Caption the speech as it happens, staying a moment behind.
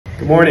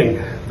Good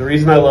morning. The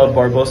reason I love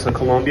Barbosa,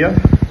 Colombia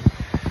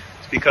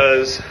is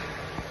because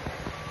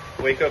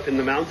I wake up in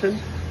the mountain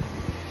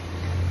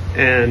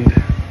and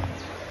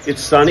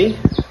it's sunny,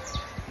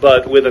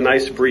 but with a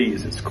nice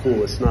breeze. It's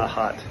cool, it's not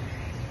hot.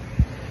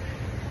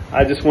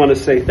 I just want to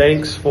say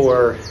thanks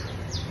for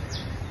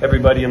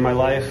everybody in my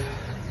life,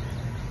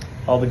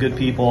 all the good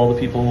people, all the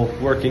people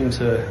working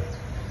to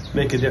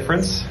make a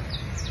difference,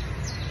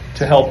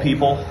 to help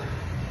people,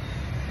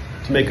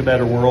 to make a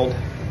better world.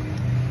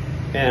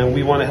 And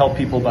we want to help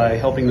people by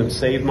helping them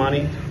save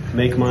money,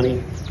 make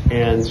money,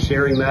 and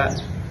sharing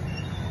that,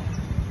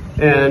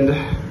 and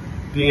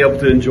being able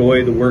to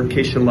enjoy the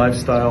Work-Cation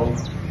Lifestyle,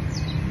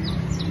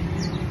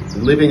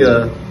 living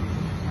a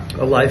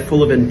life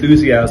full of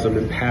enthusiasm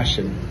and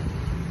passion.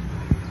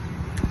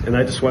 And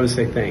I just want to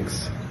say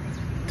thanks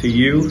to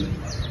you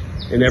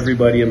and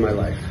everybody in my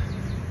life.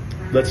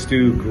 Let's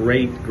do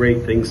great,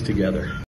 great things together.